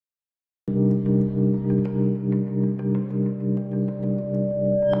For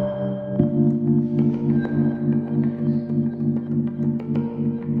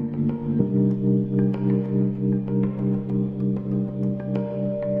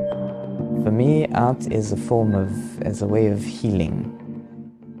me, art is a way of healing.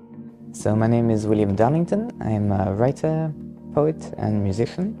 So my name is William Darlington. I'm a writer, poet and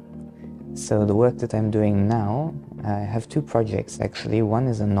musician. So the work that I'm doing now, I have two projects actually. One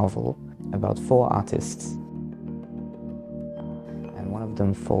is a novel about 4 artists. And one of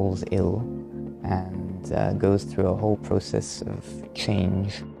them falls ill and goes through a whole process of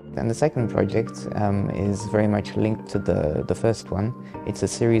change. And the second project is very much linked to the first one. It's a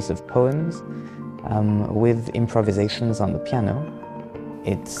series of poems with improvisations on the piano.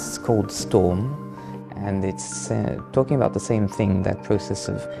 It's called Storm, and it's talking about the same thing, that process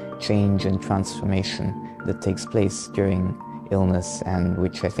of change and transformation that takes place during illness, and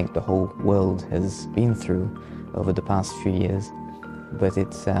which I think the whole world has been through over the past few years. But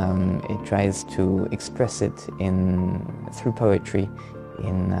it tries to express it through poetry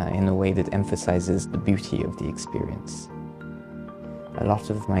in a way that emphasizes the beauty of the experience. A lot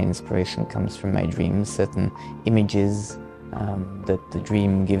of my inspiration comes from my dreams, certain images that the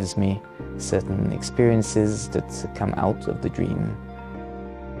dream gives me, certain experiences that come out of the dream.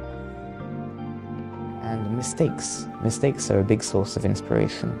 And mistakes. Mistakes are a big source of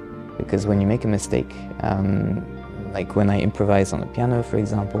inspiration, because when you make a mistake, like when I improvise on the piano, for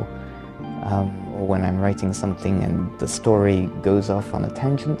example, or when I'm writing something and the story goes off on a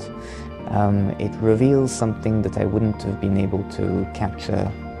tangent, it reveals something that I wouldn't have been able to capture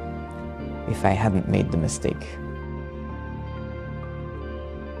if I hadn't made the mistake.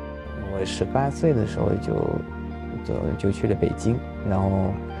 我18岁的时候就去了北京，然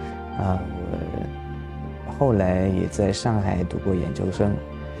后我后来也在上海读过研究生，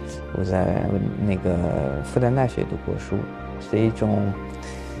我在那个复旦大学读过书，是一种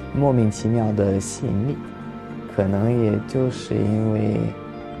莫名其妙的吸引力，可能也就是因为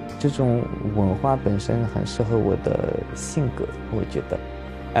这种文化本身很适合我的性格，我觉得。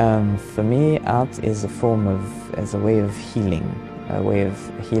For me, art is as a way of healing, a way of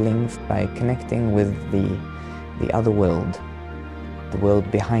healing by connecting with the other world, the world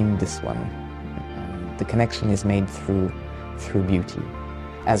behind this one. The connection is made through beauty.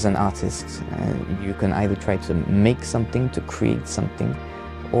 As an artist, you can either try to make something, to create something,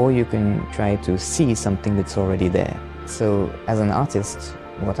 or you can try to see something that's already there. So as an artist,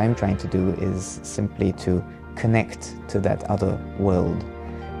 what I'm trying to do is simply to connect to that other world,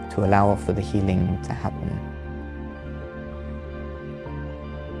 to allow for the healing to happen.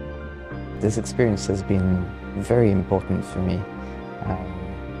 This experience has been very important for me.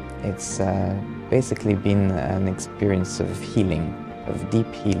 It's basically been an experience of healing, of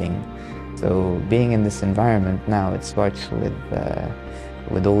deep healing. So being in this environment now at Swatch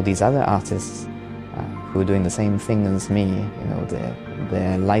with all these other artists who are doing the same thing as me, you know,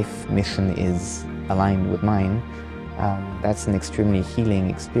 their life mission is aligned with mine, that's an extremely healing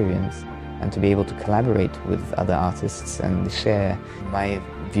experience. And to be able to collaborate with other artists and share my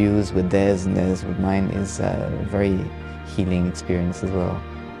views with theirs and theirs with mine is a very healing experience as well.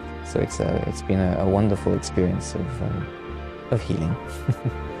 So it's been a wonderful experience of healing.